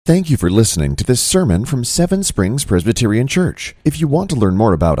Thank you for listening to this sermon from Seven Springs Presbyterian Church. If you want to learn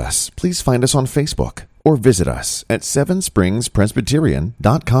more about us, please find us on Facebook or visit us at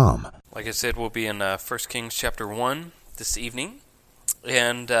sevenspringspresbyterian.com. Like I said, we'll be in 1 Kings chapter 1 this evening.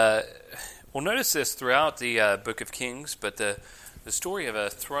 And we'll notice this throughout the book of Kings, but the story of a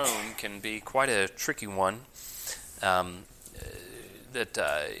throne can be quite a tricky one.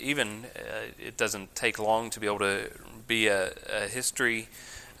 It doesn't take long to be able to be a history,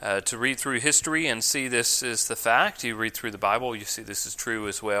 to read through history and see this is the fact. You read through the Bible, you see this is true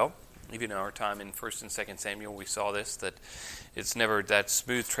as well. Even in our time in 1 and 2 Samuel, we saw this, that it's never that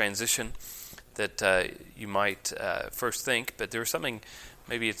smooth transition that you might first think, but there's something,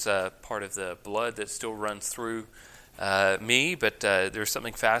 maybe it's a part of the blood that still runs through me, but there's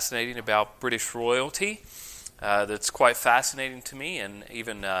something fascinating about British royalty that's quite fascinating to me, and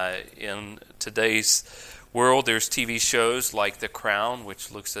even in today's world, there's TV shows like The Crown, which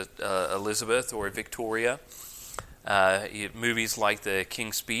looks at Elizabeth or Victoria, movies like The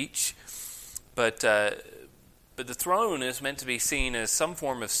King's Speech, but the throne is meant to be seen as some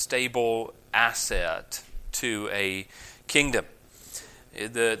form of stable asset to a kingdom.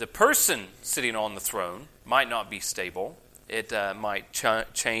 The person sitting on the throne might not be stable. It might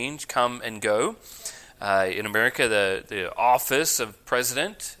change, come and go. In America, the office of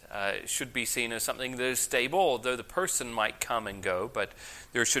president should be seen as something that is stable, although the person might come and go, but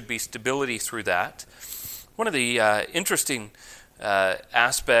there should be stability through that. One of the interesting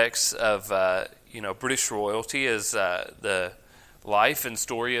aspects of British royalty is the life and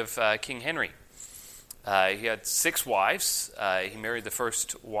story of King Henry. He had 6 wives. He married the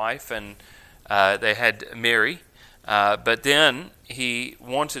first wife, and they had Mary. But then he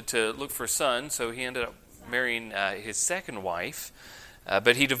wanted to look for a son, so he ended up marrying his second wife.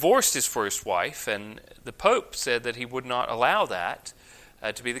 But he divorced his first wife, and the Pope said that he would not allow that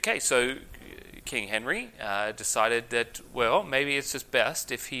to be the case. So King Henry decided that, well, maybe it's just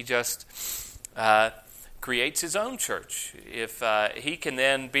best if he just creates his own church. If he can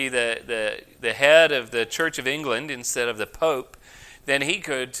then be the head of the Church of England instead of the Pope, then he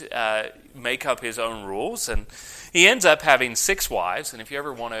could make up his own rules. And he ends up having 6 wives. And if you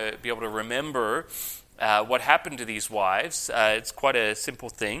ever want to be able to remember what happened to these wives, it's quite a simple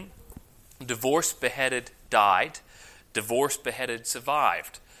thing. Divorced, beheaded, died. Divorced, beheaded,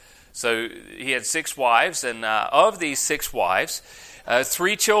 survived. So he had 6 wives, and of these 6 wives,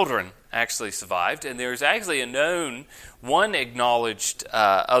 3 children actually survived, and there's actually a known, one acknowledged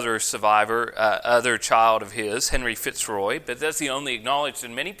other survivor, other child of his, Henry Fitzroy, but that's the only acknowledged,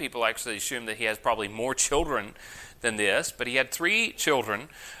 and many people actually assume that he has probably more children than this, but he had 3 children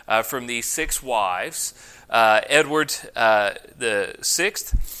from these 6 wives, Edward the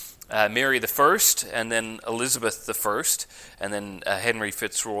Sixth, Mary the First, and then Elizabeth the First, and then Henry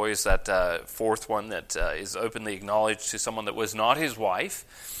Fitzroy is that 4th one that is openly acknowledged to someone that was not his wife.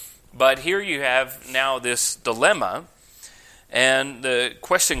 But here you have now this dilemma, and the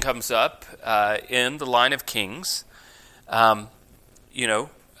question comes up in the line of Kings. What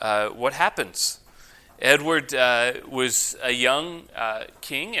happens? Edward was a young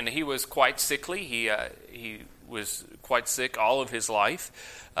king, and he was quite sickly. He was quite sick all of his life.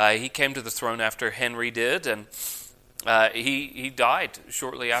 He came to the throne after Henry did, and he died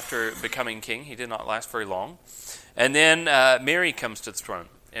shortly after becoming king. He did not last very long. And then Mary comes to the throne.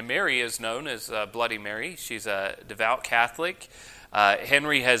 And Mary is known as Bloody Mary. She's a devout Catholic.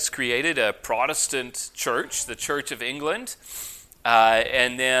 Henry has created a Protestant church, the Church of England.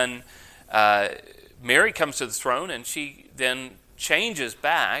 And then Mary comes to the throne, and she then changes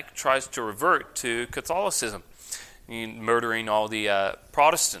back, tries to revert to Catholicism, murdering all the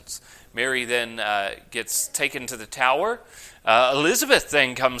Protestants. Mary then gets taken to the Tower. Elizabeth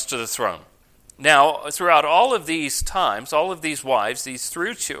then comes to the throne. Now, throughout all of these times, all of these wives, these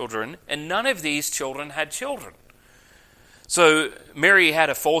 3 children, and none of these children had children. So Mary had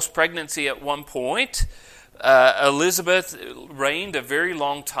a false pregnancy at one point. Elizabeth reigned a very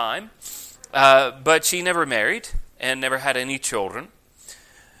long time, but she never married and never had any children.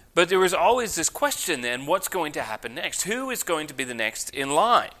 But there was always this question then, what's going to happen next? Who is going to be the next in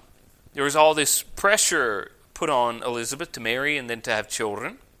line? There was all this pressure put on Elizabeth to marry and then to have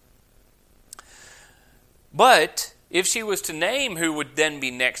children. But if she was to name who would then be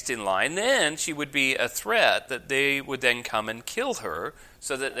next in line, then she would be a threat that they would then come and kill her,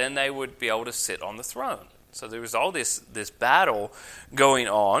 so that then they would be able to sit on the throne. So there was all this battle going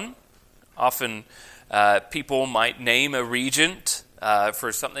on. Often people might name a regent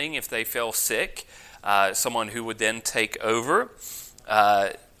for something if they fell sick, someone who would then take over,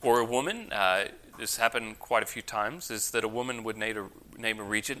 or a woman. This happened quite a few times, is that a woman would name a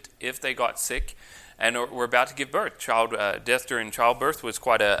regent if they got sick and were about to give birth. Death during childbirth was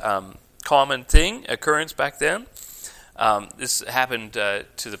quite a common occurrence back then. This happened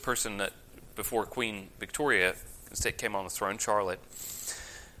to the person that before Queen Victoria came on the throne, Charlotte.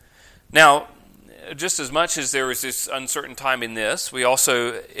 Now, just as much as there was this uncertain time in this, we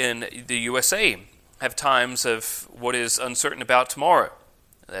also in the USA have times of what is uncertain about tomorrow.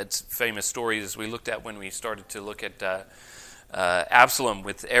 That's famous stories as we looked at when we started to look at Absalom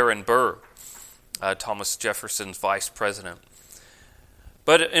with Aaron Burr, Thomas Jefferson's vice president.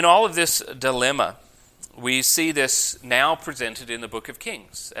 But in all of this dilemma, we see this now presented in the book of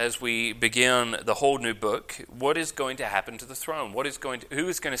Kings. As we begin the whole new book, what is going to happen to the throne? Who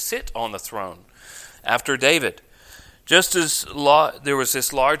is going to sit on the throne after David? Just as there was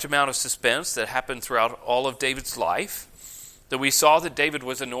this large amount of suspense that happened throughout all of David's life, that we saw that David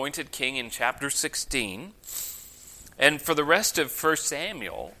was anointed king in chapter 16, and for the rest of 1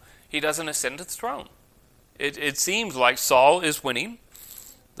 Samuel, he doesn't ascend to the throne. It seems like Saul is winning,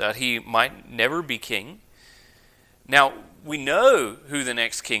 that he might never be king. Now, we know who the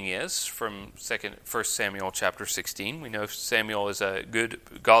next king is from 1 Samuel chapter 16. We know Samuel is a good,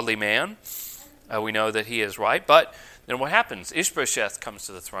 godly man. We know that he is right. But then what happens? Ishbosheth comes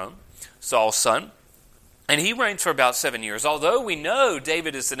to the throne, Saul's son, and he reigns for about 7 years. Although we know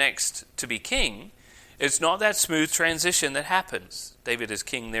David is the next to be king, it's not that smooth transition that happens. David is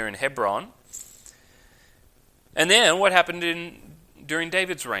king there in Hebron. And then what happened during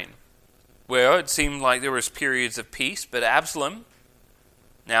David's reign? Well, it seemed like there was periods of peace, but Absalom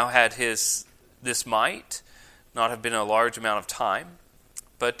now had this might not have been a large amount of time.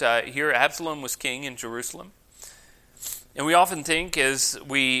 But here Absalom was king in Jerusalem. And we often think, as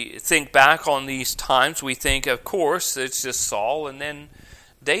we think back on these times, we think, of course, it's just Saul and then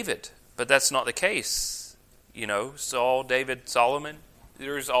David. But that's not the case. You know, Saul, David, Solomon,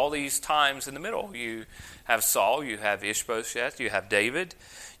 there's all these times in the middle. You have Saul, you have Ishbosheth, you have David,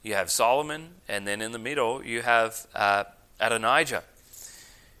 you have Solomon, and then in the middle you have Adonijah.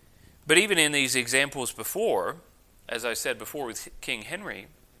 But even in these examples before, as I said before with King Henry,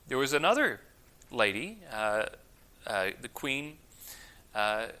 there was another lady, the Queen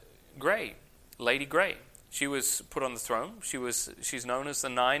Grey, Lady Grey. She was put on the throne. She's known as the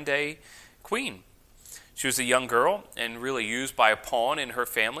 9-day Queen. She was a young girl and really used by a pawn in her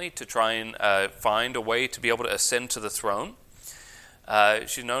family to try and find a way to be able to ascend to the throne.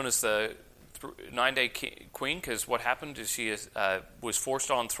 She's known as the 9-day Queen because what happened is she was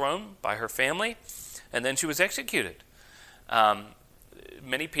forced on throne by her family, and then she was executed.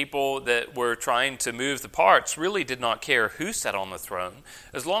 Many people that were trying to move the parts really did not care who sat on the throne.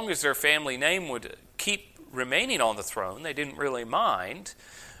 As long as their family name would keep remaining on the throne, they didn't really mind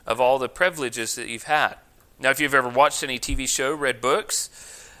of all the privileges that you've had. Now, if you've ever watched any TV show, read books,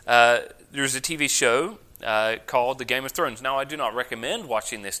 there's a TV show called The Game of Thrones. Now, I do not recommend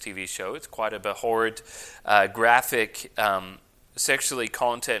watching this TV show. It's quite a horrid, graphic, sexually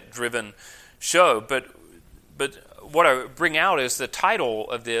content-driven show. But what I bring out is the title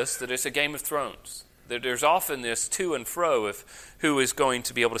of this, that it's a Game of Thrones. That there's often this to and fro of who is going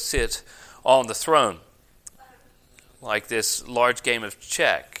to be able to sit on the throne. Like this large game of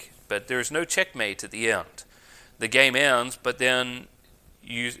check, but there's no checkmate at the end. The game ends, but then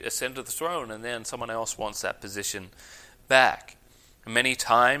you ascend to the throne, and then someone else wants that position back. Many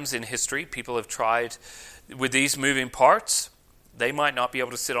times in history, people have tried with these moving parts. They might not be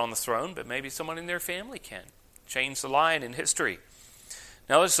able to sit on the throne, but maybe someone in their family can. Change the line in history.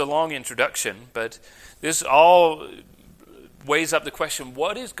 Now, this is a long introduction, but this all weighs up the question,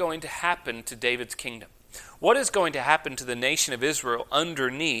 what is going to happen to David's kingdom? What is going to happen to the nation of Israel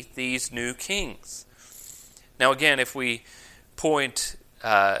underneath these new kings? Now again, if we point,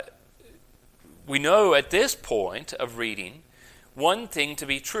 we know at this point of reading one thing to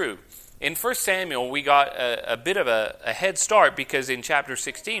be true. In 1 Samuel, we got a bit of a head start because in chapter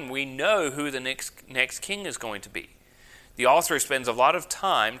 16, we know who the next king is going to be. The author spends a lot of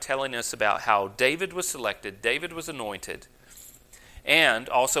time telling us about how David was selected, David was anointed, and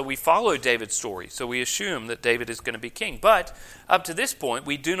also we follow David's story, so we assume that David is going to be king. But up to this point,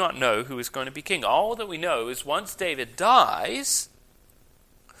 we do not know who is going to be king. All that we know is once David dies,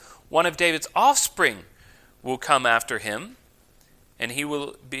 one of David's offspring will come after him, and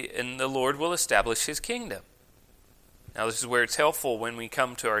the Lord will establish his kingdom. Now, this is where it's helpful when we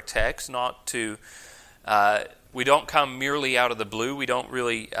come to our text, not to we don't come merely out of the blue. We don't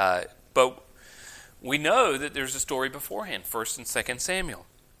really, but we know that there's a story beforehand, 1 and 2 Samuel.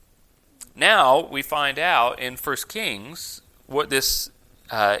 Now we find out in 1 Kings what this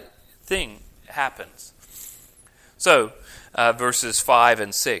thing happens. So verses 5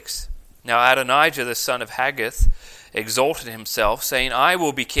 and 6. Now Adonijah, the son of Haggith, exalted himself, saying, I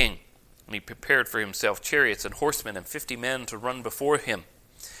will be king. And he prepared for himself chariots and horsemen and 50 men to run before him.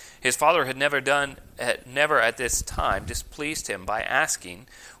 His father had never at this time displeased him by asking,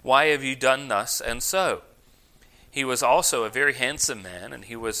 Why have you done thus and so? He was also a very handsome man, and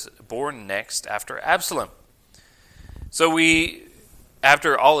he was born next after Absalom. So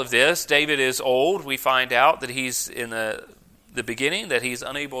after all of this, David is old. We find out that he's in the beginning, that he's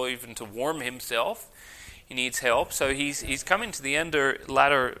unable even to warm himself. He needs help. So he's coming to the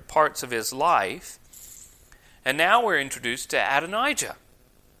latter parts of his life. And now we're introduced to Adonijah.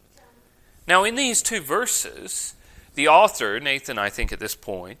 Now in these two verses, the author, Nathan, I think at this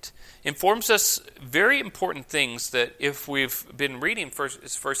point, informs us very important things that if we've been reading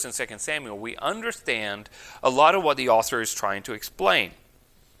 1st and 2nd Samuel, we understand a lot of what the author is trying to explain.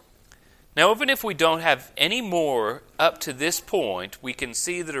 Now, even if we don't have any more up to this point, we can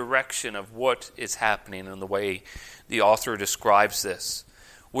see the direction of what is happening in the way the author describes this.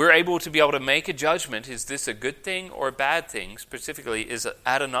 We're able to be able to make a judgment, is this a good thing or a bad thing? Specifically, is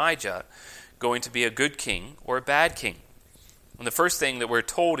Adonijah going to be a good king or a bad king? And the first thing that we're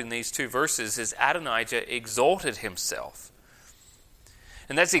told in these two verses is Adonijah exalted himself.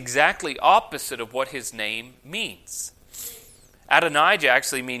 And that's exactly opposite of what his name means. Adonijah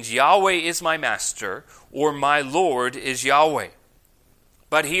actually means Yahweh is my master, or my Lord is Yahweh.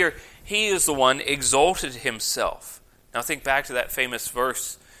 But here, he is the one exalted himself. Now think back to that famous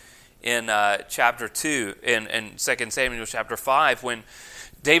verse in chapter 2, in 2 Samuel chapter 5, when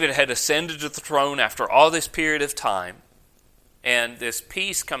David had ascended to the throne after all this period of time, and this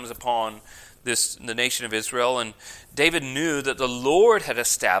peace comes upon the nation of Israel, and David knew that the Lord had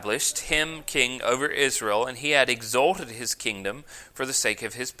established him king over Israel, and he had exalted his kingdom for the sake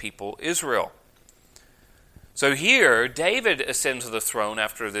of his people Israel. So here, David ascends to the throne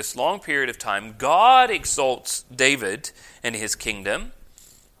after this long period of time. God exalts David and his kingdom.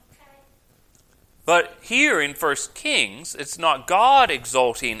 But here in 1 Kings, it's not God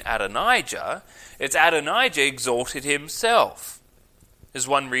exalting Adonijah, it's Adonijah exalted himself. Is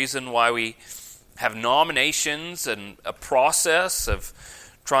one reason why we have nominations and a process of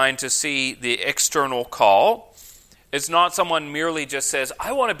trying to see the external call. It's not someone merely just says,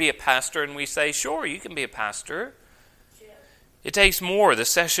 I want to be a pastor, and we say, sure, you can be a pastor. Yeah. It takes more. The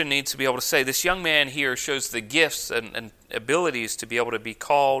session needs to be able to say, this young man here shows the gifts and abilities to be able to be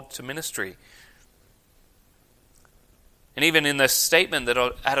called to ministry. And even in the statement that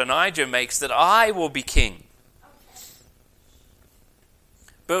Adonijah makes, that I will be king.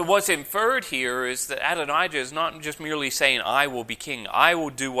 But what's inferred here is that Adonijah is not just merely saying, I will be king. I will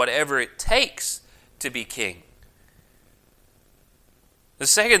do whatever it takes to be king. The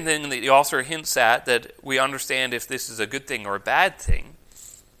second thing that the author hints at, that we understand if this is a good thing or a bad thing,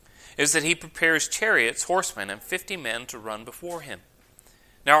 is that he prepares chariots, horsemen, and 50 men to run before him.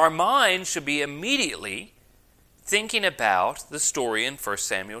 Now our mind should be immediately thinking about the story in 1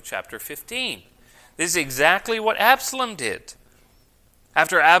 Samuel chapter 15. This is exactly what Absalom did.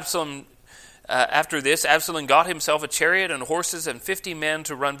 After this, Absalom got himself a chariot and horses and 50 men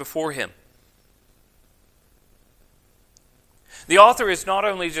to run before him. The author is not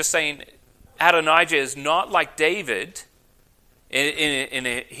only just saying Adonijah is not like David,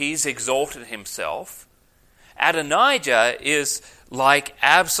 he's exalted himself. Adonijah is like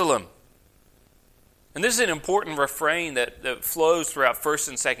Absalom. And this is an important refrain that flows throughout 1st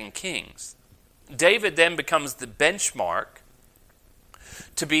and 2nd Kings. David then becomes the benchmark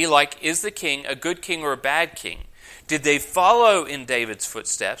to be like, is the king a good king or a bad king? Did they follow in David's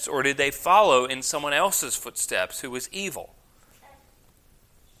footsteps, or did they follow in someone else's footsteps who was evil?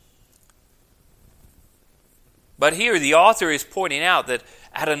 But here the author is pointing out that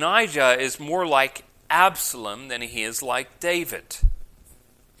Adonijah is more like Absalom than he is like David.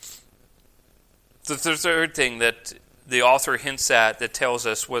 The third thing that the author hints at that tells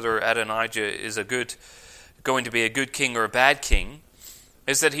us whether Adonijah is going to be a good king or a bad king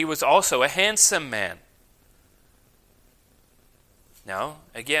is that he was also a handsome man. Now,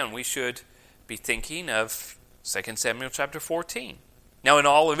 again, we should be thinking of 2 Samuel chapter 14. Now, in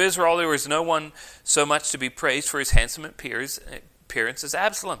all of Israel, there was no one so much to be praised for his handsome appearance as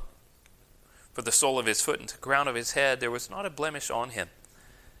Absalom. For the sole of his foot and the crown of his head, there was not a blemish on him.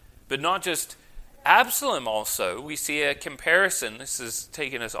 But not just Absalom also, we see a comparison. This is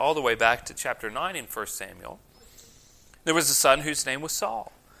taking us all the way back to chapter 9 in 1 Samuel. There was a son whose name was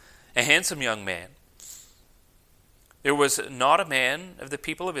Saul, a handsome young man. There was not a man of the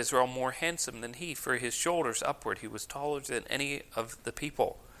people of Israel more handsome than he, for his shoulders upward he was taller than any of the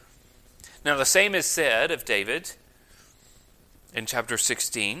people. Now the same is said of David. in chapter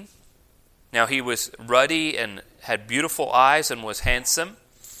 16. Now he was ruddy and had beautiful eyes and was handsome.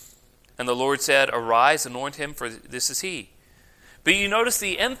 And the Lord said, "Arise, anoint him, for this is he." But you notice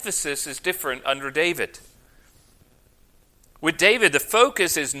the emphasis is different under David. With David, the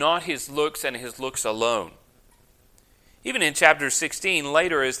focus is not his looks and his looks alone. Even in chapter 16,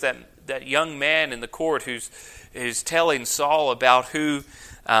 later is that young man in the court who's telling Saul about who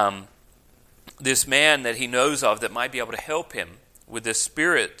this man that he knows of that might be able to help him with this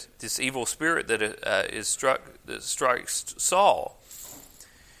spirit, this evil spirit that strikes Saul.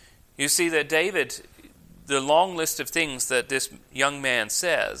 You see that David, the long list of things that this young man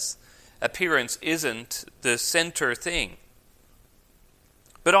says, appearance isn't the center thing.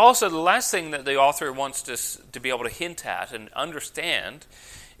 But also the last thing that the author wants us to be able to hint at and understand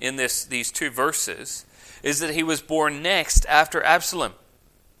in these two verses is that he was born next after Absalom.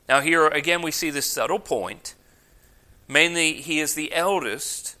 Now here again we see this subtle point. Mainly he is the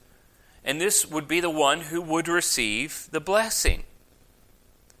eldest, and this would be the one who would receive the blessing.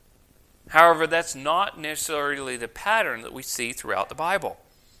 However, that's not necessarily the pattern that we see throughout the Bible.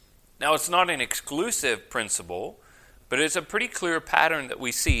 Now it's not an exclusive principle, but it's a pretty clear pattern that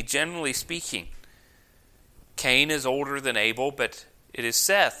we see, generally speaking. Cain is older than Abel, but it is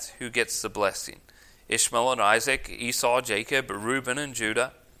Seth who gets the blessing. Ishmael and Isaac, Esau, Jacob, Reuben and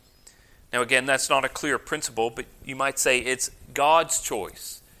Judah. Now again, that's not a clear principle, but you might say it's God's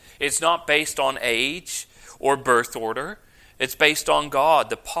choice. It's not based on age or birth order. It's based on God,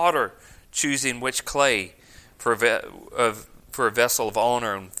 the potter, choosing which clay for a vessel of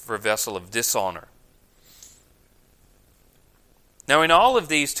honor and for a vessel of dishonor. Now in all of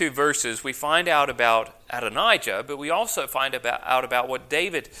these two verses, we find out about Adonijah, but we also find out about what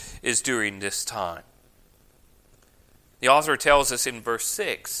David is doing this time. The author tells us in verse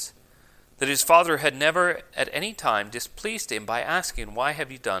 6 that his father had never at any time displeased him by asking, "Why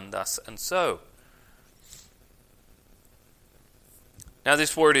have you done thus and so?" Now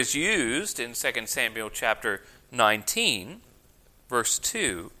this word is used in 2 Samuel chapter 19, verse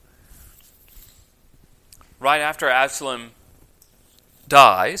 2. Right after Absalom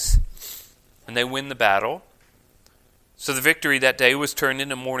dies, and they win the battle. So the victory that day was turned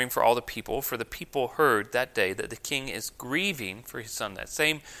into mourning for all the people, for the people heard that day that the king is grieving for his son. That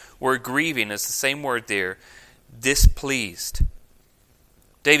same word grieving is the same word there, displeased.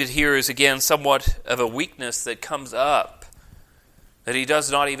 David here is again somewhat of a weakness that comes up, that he does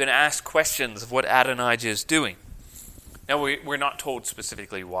not even ask questions of what Adonijah is doing. Now we're not told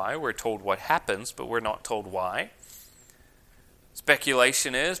specifically why. We're told what happens, but we're not told why.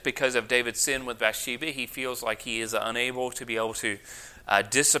 Speculation is because of David's sin with Bathsheba, he feels like he is unable to be able to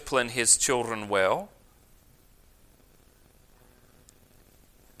discipline his children well.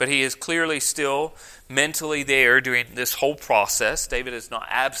 But he is clearly still mentally there during this whole process. David is not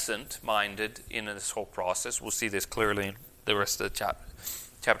absent-minded in this whole process. We'll see this clearly in the rest of the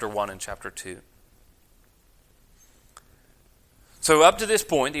chapter 1 and chapter 2. So up to this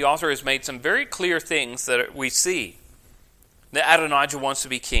point, the author has made some very clear things that we see. That Adonijah wants to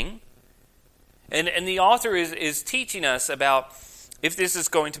be king. And the author is teaching us about if this is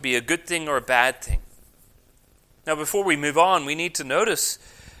going to be a good thing or a bad thing. Now before we move on, we need to notice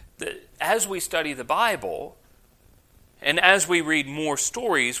that as we study the Bible, and as we read more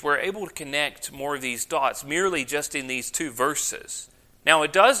stories, we're able to connect more of these dots merely just in these two verses. Now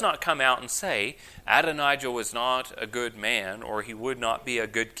it does not come out and say Adonijah was not a good man or he would not be a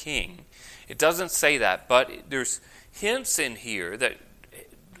good king. It doesn't say that, but there's hints in here that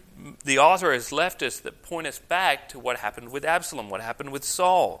the author has left us that point us back to what happened with Absalom, what happened with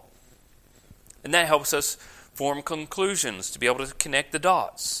Saul. And that helps us form conclusions to be able to connect the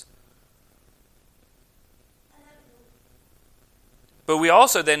dots. But we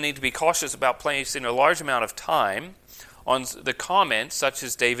also then need to be cautious about placing a large amount of time on the comments, such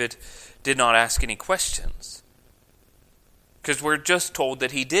as David did not ask any questions. Because we're just told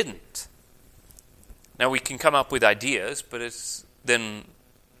that he didn't. Now we can come up with ideas, but then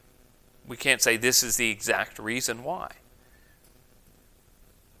we can't say this is the exact reason why.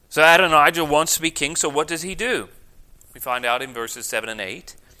 So Adonijah wants to be king, so what does he do? We find out in verses 7 and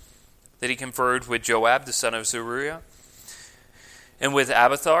 8 that he conferred with Joab, the son of Zeruiah, and with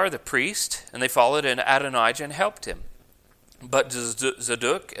Abiathar, the priest, and they followed Adonijah and helped him. But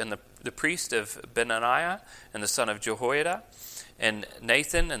Zadok and the priest of Benaiah and the son of Jehoiada, and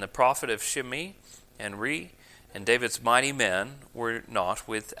Nathan and the prophet of Shimei, and Re, and David's mighty men were not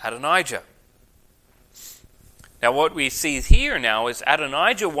with Adonijah. Now what we see here now is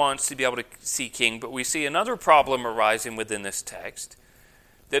Adonijah wants to be able to see king, but we see another problem arising within this text,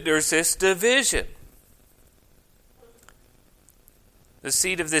 that there's this division. the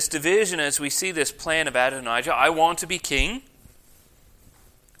seed of this division as we see this plan of Adonijah. I want to be king.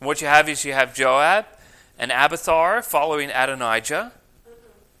 What you have is you have Joab and Abiathar following Adonijah.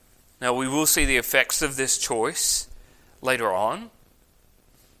 Now we will see the effects of this choice later on.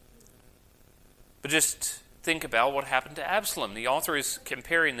 But just think about what happened to Absalom. The author is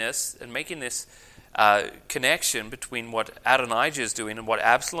comparing this and making this connection between what Adonijah is doing and what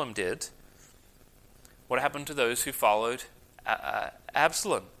Absalom did. What happened to those who followed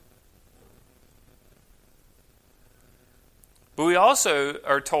Absalom? But we also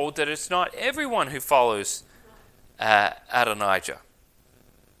are told that it's not everyone who follows Adonijah.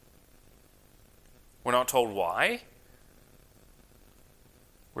 We're not told why.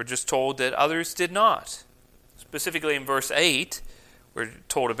 We're just told that others did not. Specifically in verse 8, we're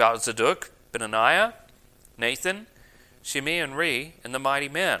told about Zadok, Benaiah, Nathan, Shimei, and Rei, and the mighty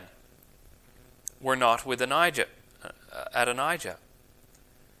men were not with Adonijah.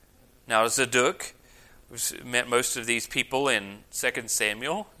 Now Zadok met most of these people in 2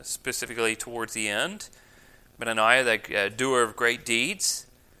 Samuel, specifically towards the end. Benaiah, the doer of great deeds.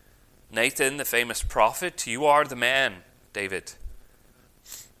 Nathan, the famous prophet. You are the man, David.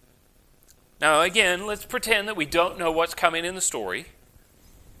 Now again, let's pretend that we don't know what's coming in the story.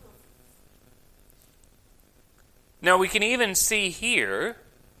 Now we can even see here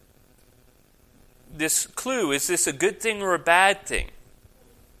this clue. Is this a good thing or a bad thing?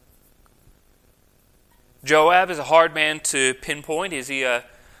 Joab is a hard man to pinpoint. Is he a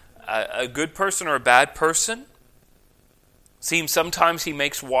good person or a bad person? Seems sometimes he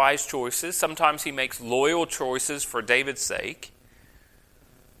makes wise choices. Sometimes he makes loyal choices for David's sake.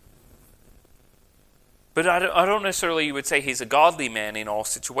 But I don't necessarily you would say he's a godly man in all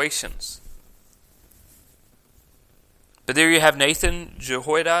situations. But there you have Nathan,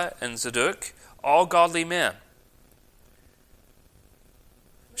 Jehoiada, and Zadok, all godly men.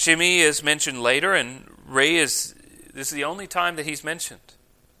 Shimei is mentioned later, and Rei this is the only time that he's mentioned.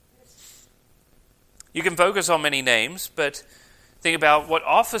 You can focus on many names, but think about what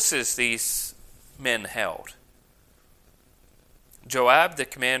offices these men held. Joab, the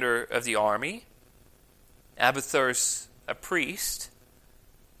commander of the army. Abiathar's a priest.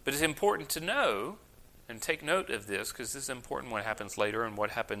 But it's important to know, and take note of this, because this is important what happens later and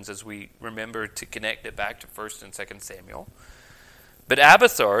what happens as we remember to connect it back to 1 and 2 Samuel. But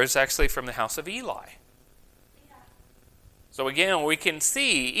Abiathar is actually from the house of Eli. So again, we can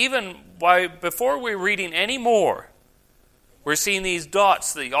see, even before we're reading any more, we're seeing these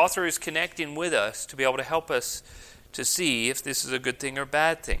dots the author is connecting with us to be able to help us to see if this is a good thing or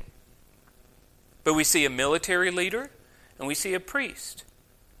bad thing. But we see a military leader and we see a priest.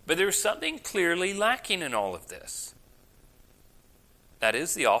 But there's something clearly lacking in all of this. That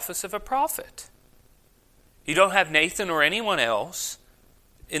is the office of a prophet. You don't have Nathan or anyone else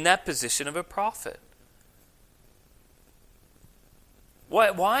in that position of a prophet.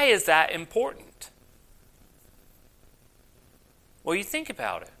 Why is that important? Well, you think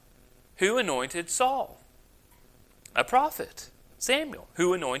about it. Who anointed Saul? A prophet, Samuel.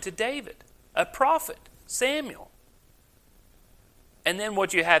 Who anointed David? A prophet, Samuel. And then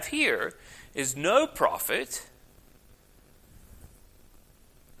what you have here is no prophet.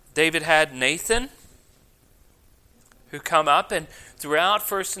 David had Nathan, who come up, and throughout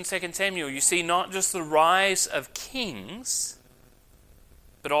 1 and 2 Samuel, you see not just the rise of kings,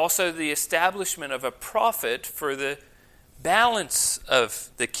 but also the establishment of a prophet for the balance of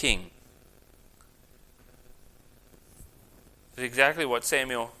the king. That's exactly what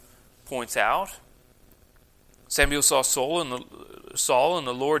Samuel points out. Samuel saw Saul, and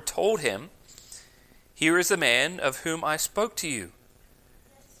the Lord told him, "Here is the man of whom I spoke to you.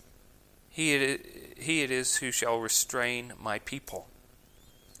 He it is who shall restrain my people."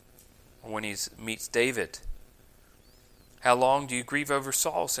 When he meets David, "How long do you grieve over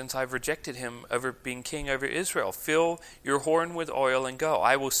Saul, since I've rejected him over being king over Israel? Fill your horn with oil and go.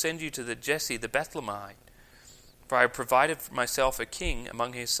 I will send you to the Jesse the Bethlehemite, for I have provided for myself a king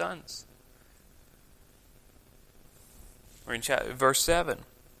among his sons." Or in verse 7,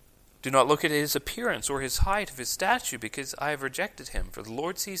 "Do not look at his appearance or his height of his stature, because I have rejected him. For the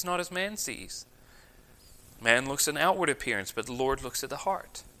Lord sees not as man sees. Man looks at an outward appearance, but the Lord looks at the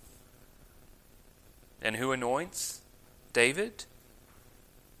heart." And who anoints David?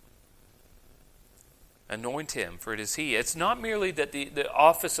 Anoint him, for it is he. It's not merely that the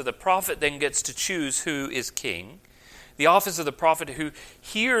office of the prophet then gets to choose who is king. The office of the prophet who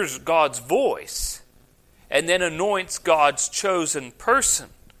hears God's voice and then anoints God's chosen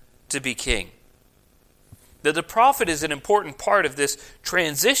person to be king. That the prophet is an important part of this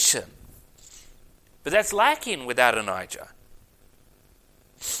transition. But that's lacking with Adonijah.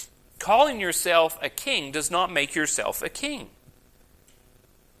 calling yourself a king does not make yourself a king.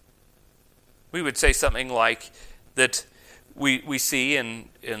 We would say something like that we see in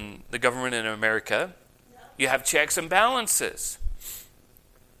the government in America. You have checks and balances.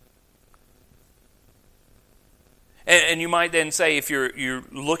 And you might then say, if you're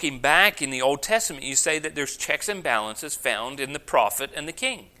looking back in the Old Testament, you say that there's checks and balances found in the prophet and the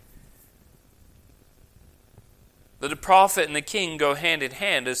king. That the prophet and the king go hand in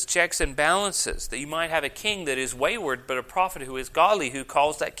hand as checks and balances. That you might have a king that is wayward, but a prophet who is godly, who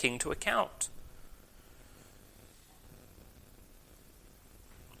calls that king to account.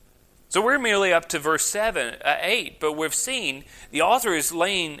 So we're merely up to verse 8, but we've seen the author is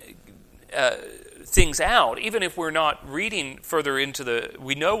laying things out, even if we're not reading further into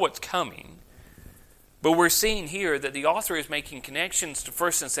we know what's coming. But we're seeing here that the author is making connections to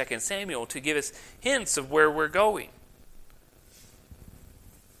 1 and 2 Samuel to give us hints of where we're going.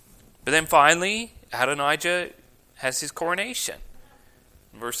 But then finally, Adonijah has his coronation.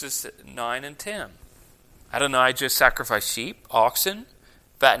 Verses 9 and 10. Adonijah sacrificed sheep, oxen,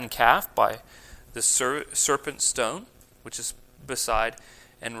 fattened calf by the serpent stone, which is beside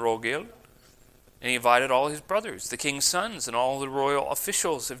En-Rogel. And he invited all his brothers, the king's sons, and all the royal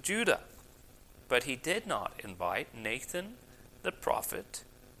officials of Judah. But he did not invite Nathan the prophet,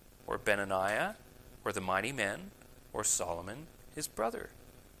 or Benaiah, or the mighty men, or Solomon his brother.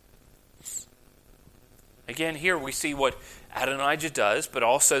 Again, here we see what Adonijah does, but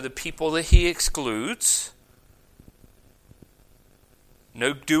also the people that he excludes.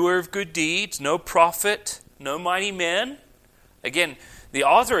 No doer of good deeds, no prophet, no mighty men. Again, the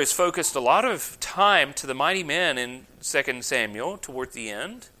author has focused a lot of time to the mighty men in 2 Samuel toward the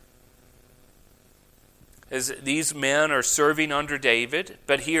end, as these men are serving under David,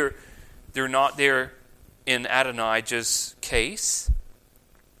 but here they're not there in Adonijah's case.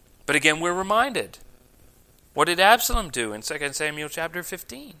 But again, we're reminded, what did Absalom do in 2 Samuel chapter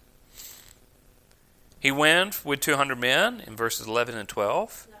 15? He went with 200 men in verses 11 and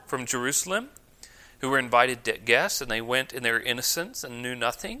 12 from Jerusalem, who were invited guests, and they went in their innocence and knew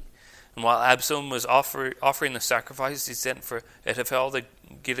nothing. And while Absalom was offering the sacrifice, he sent for Ahithophel the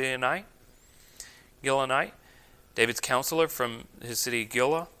Gilonite, David's counselor from his city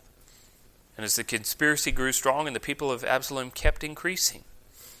Giloh. And as the conspiracy grew strong, and the people of Absalom kept increasing.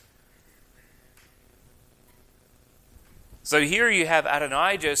 So here you have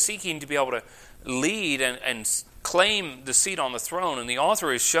Adonijah seeking to be able to lead and claim the seat on the throne, and the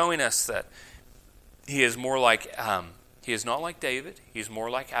author is showing us that he is more like, he is not like David. He is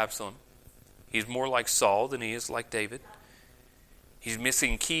more like Absalom. He's more like Saul than he is like David. He's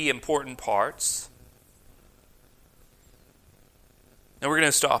missing key important parts. Now we're going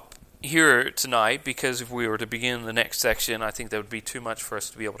to stop here tonight, because if we were to begin the next section, I think that would be too much for us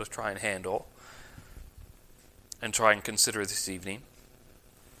to be able to try and handle and try and consider this evening.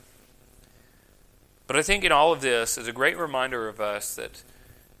 But I think in all of this is a great reminder of us that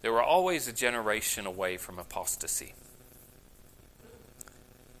there were always a generation away from apostasy.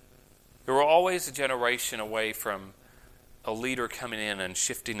 There were always a generation away from a leader coming in and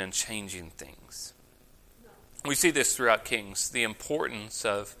shifting and changing things. We see this throughout Kings, the importance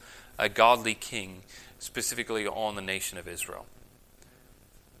of a godly king, specifically on the nation of Israel.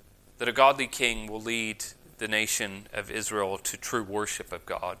 That a godly king will lead the nation of Israel to true worship of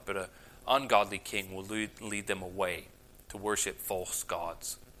God, but an ungodly king will lead them away to worship false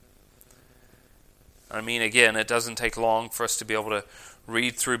gods. I mean, again, it doesn't take long for us to be able to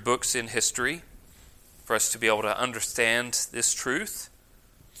read through books in history, for us to be able to understand this truth.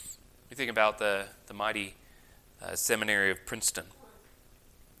 You think about the mighty seminary of Princeton.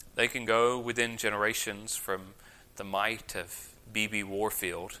 They can go within generations from the might of B.B.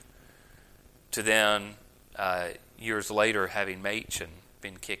 Warfield to then, years later, having Machen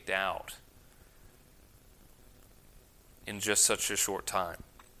been kicked out in just such a short time.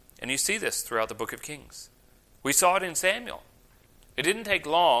 And you see this throughout the book of Kings. We saw it in Samuel. It didn't take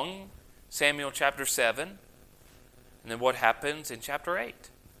long, Samuel chapter 7, and then what happens in chapter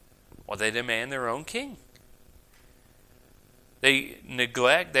 8? Well, they demand their own king. They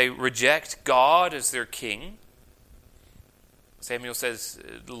reject God as their king. Samuel says,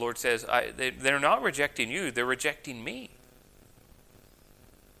 the Lord says, they're not rejecting you, they're rejecting me.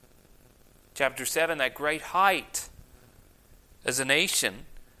 Chapter 7, that great height as a nation,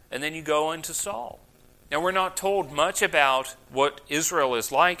 and then you go into Saul. Now, we're not told much about what Israel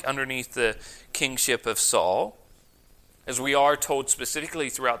is like underneath the kingship of Saul, as we are told specifically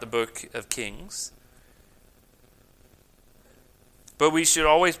throughout the book of Kings. But we should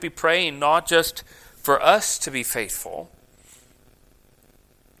always be praying not just for us to be faithful,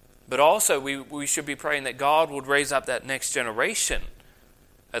 But also we should be praying that God would raise up that next generation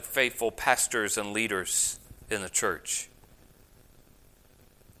of faithful pastors and leaders in the church.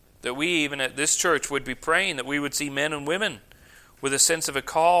 That we, even at this church, would be praying that we would see men and women with a sense of a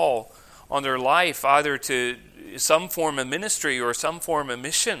call on their life, either to some form of ministry or some form of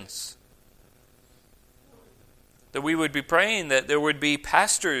missions. That we would be praying that there would be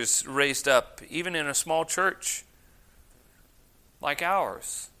pastors raised up, even in a small church like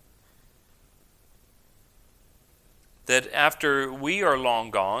ours. That after we are long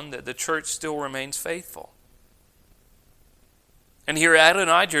gone, that the church still remains faithful. And here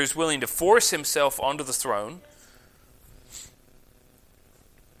Adonijah is willing to force himself onto the throne.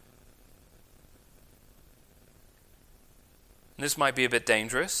 And this might be a bit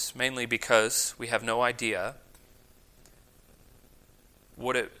dangerous, mainly because we have no idea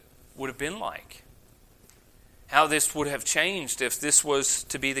what it would have been like. How this would have changed if this was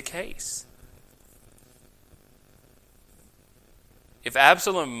to be the case. If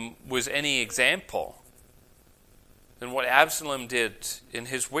Absalom was any example, then what Absalom did in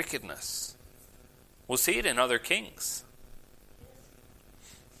his wickedness, we'll see it in other kings.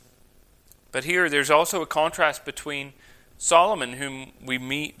 But here there's also a contrast between Solomon, whom we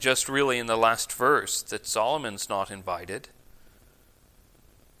meet just really in the last verse, that Solomon's not invited.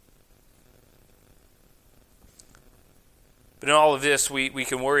 But in all of this, we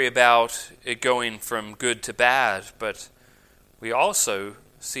can worry about it going from good to bad, but we also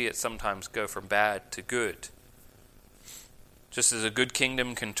see it sometimes go from bad to good. Just as a good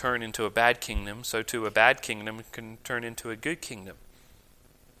kingdom can turn into a bad kingdom, so too a bad kingdom can turn into a good kingdom.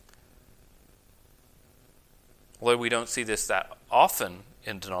 Although we don't see this that often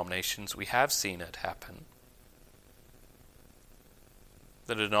in denominations, we have seen it happen.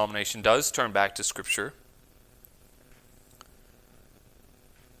 The denomination does turn back to Scripture.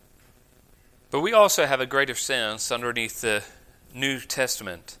 But we also have a greater sense underneath the New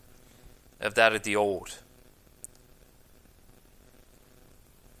Testament of that of the Old.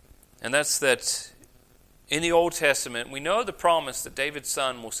 And that's that in the Old Testament, we know the promise that David's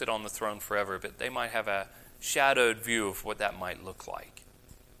son will sit on the throne forever, but they might have a shadowed view of what that might look like.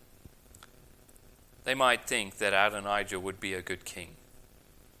 They might think that Adonijah would be a good king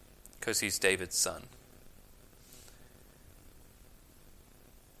because he's David's son.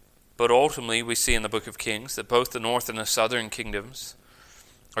 But ultimately, we see in the book of Kings that both the north and the southern kingdoms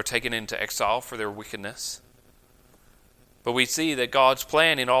are taken into exile for their wickedness. But we see that God's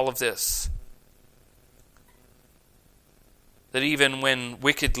plan in all of this, that even when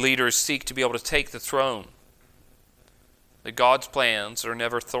wicked leaders seek to be able to take the throne, that God's plans are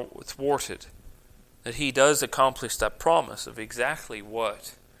never thwarted, that He does accomplish that promise of exactly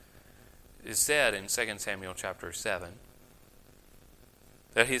what is said in 2 Samuel chapter 7,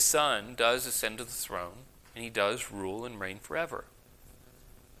 that His Son does ascend to the throne, and He does rule and reign forever.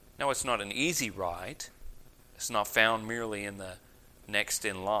 Now, it's not an easy ride. It's not found merely in the next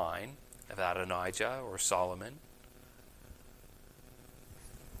in line of Adonijah or Solomon.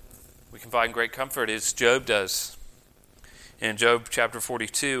 We can find great comfort as Job does. In Job chapter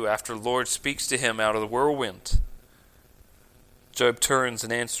 42, after the Lord speaks to him out of the whirlwind, Job turns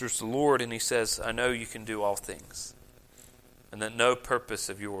and answers the Lord, and he says, I know you can do all things, and that no purpose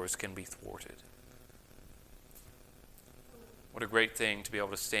of yours can be thwarted. What a great thing to be able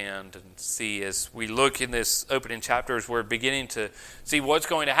to stand and see as we look in this opening chapters. We're beginning to see what's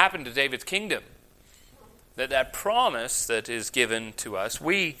going to happen to David's kingdom. That promise that is given to us.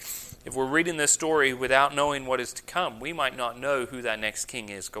 If we're reading this story without knowing what is to come, we might not know who that next king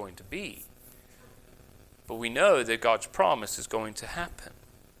is going to be. But we know that God's promise is going to happen.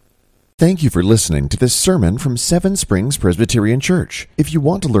 Thank you for listening to this sermon from Seven Springs Presbyterian Church. If you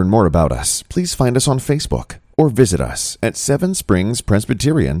want to learn more about us, please find us on Facebook or visit us at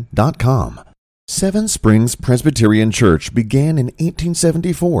sevenspringspresbyterian.com. Seven Springs Presbyterian Church began in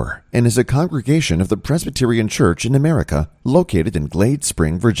 1874 and is a congregation of the Presbyterian Church in America located in Glade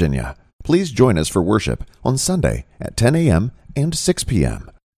Spring, Virginia. Please join us for worship on Sunday at 10 a.m. and 6 p.m.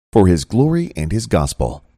 For His glory and His gospel.